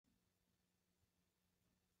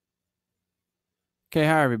Okay,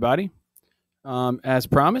 hi everybody. As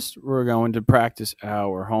promised, we're going to practice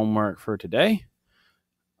our homework for today.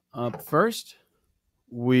 Up first,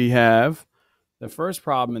 we have the first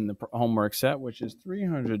problem in the homework set, which is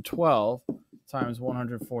 312 times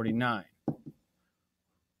 149.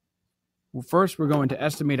 Well, first, we're going to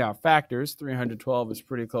estimate our factors. 312 is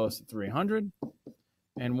pretty close to 300,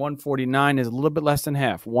 and 149 is a little bit less than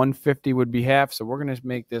half. 150 would be half, so we're going to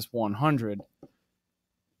make this 100.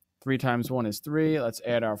 3 times 1 is 3. Let's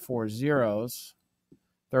add our 4 zeros.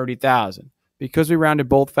 30,000. Because we rounded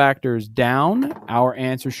both factors down, our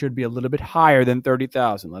answer should be a little bit higher than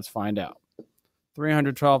 30,000. Let's find out.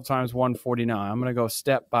 312 times 149. I'm going to go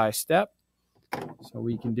step by step so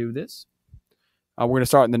we can do this. We're going to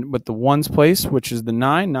start with the ones place, which is the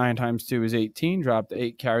 9. 9 times 2 is 18. Drop the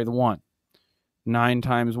 8, carry the 1. 9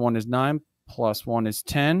 times 1 is 9, plus 1 is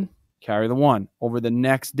 10. Carry the 1 over the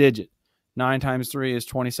next digit. 9 times 3 is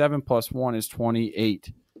 27, plus 1 is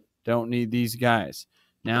 28. Don't need these guys.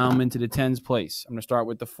 Now I'm into the tens place. I'm going to start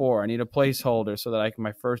with the 4. I need a placeholder so that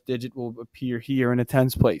my first digit will appear here in the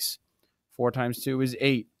tens place. 4 times 2 is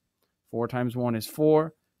 8. 4 times 1 is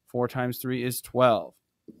 4. 4 times 3 is 12.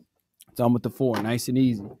 Done with the 4. Nice and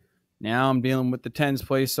easy. Now I'm dealing with the tens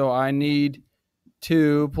place, so I need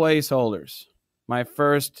 2 placeholders. My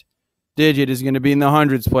first digit is going to be in the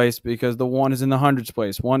hundreds place because the 1 is in the hundreds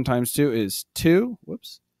place. 1 times 2 is 2.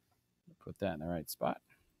 Whoops. Put that in the right spot.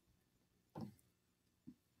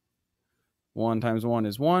 1 times 1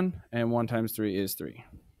 is 1, and 1 times 3 is 3.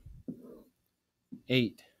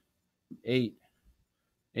 8, 8,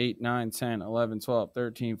 8, 9, 10, 11, 12,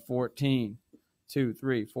 13, 14, 2,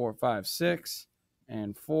 3, 4, 5, 6,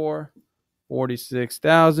 and 4,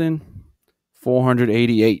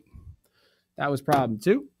 46,488. That was problem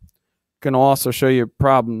 2. Can also show you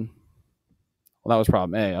problem, well, that was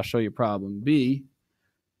problem A. I'll show you problem B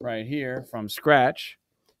right here from scratch.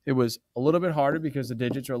 It was a little bit harder because the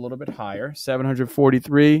digits are a little bit higher.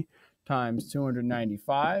 743 times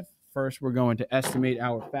 295. First, we're going to estimate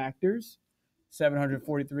our factors.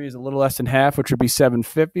 743 is a little less than half, which would be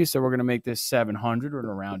 750. So we're going to make this 700. We're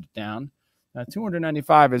going to round it down. Now,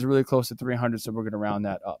 295 is really close to 300, so we're going to round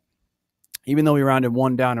that up. Even though we rounded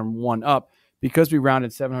 1 down and 1 up, because we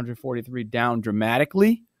rounded 743 down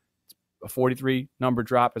dramatically, a 43 number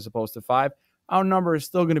drop as opposed to 5, our number is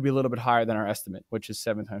still going to be a little bit higher than our estimate, which is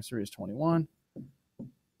 7 times 3 is 21.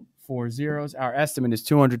 4 zeros. Our estimate is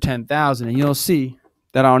 210,000, and you'll see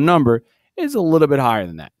that our number is a little bit higher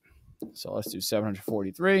than that. So let's do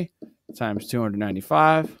 743 times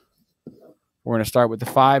 295. We're going to start with the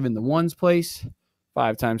 5 in the ones place.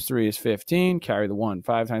 5 times 3 is 15. Carry the 1.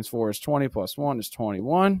 5 times 4 is 20, plus 1 is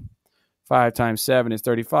 21. 5 times 7 is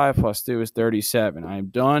 35, plus 2 is 37. I am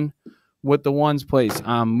done with the ones place.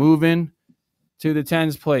 I'm moving to the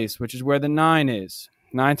tens place, which is where the 9 is.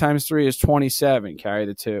 9 times 3 is 27. Carry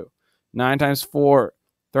the 2. 9 times 4,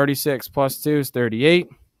 36, plus 2 is 38.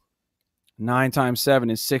 9 times 7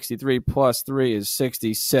 is 63, plus 3 is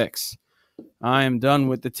 66. I am done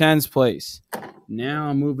with the tens place. Now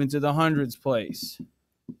I'm moving to the hundreds place,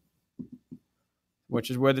 which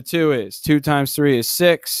is where the 2 is. 2 times 3 is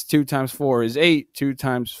 6. 2 times 4 is 8. 2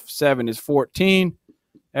 times 7 is 14.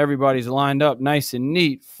 Everybody's lined up nice and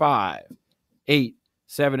neat. 5, 8,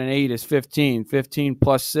 7, and 8 is 15. 15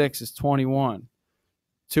 plus 6 is 21.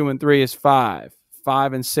 2 and 3 is 5.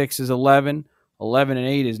 5 and 6 is 11. 11 and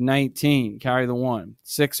 8 is 19. Carry the 1.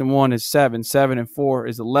 6 and 1 is 7. 7 and 4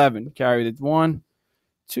 is 11. Carry the 1.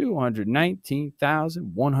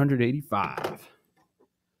 219,185.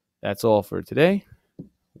 That's all for today.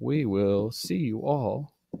 We will see you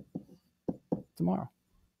all tomorrow.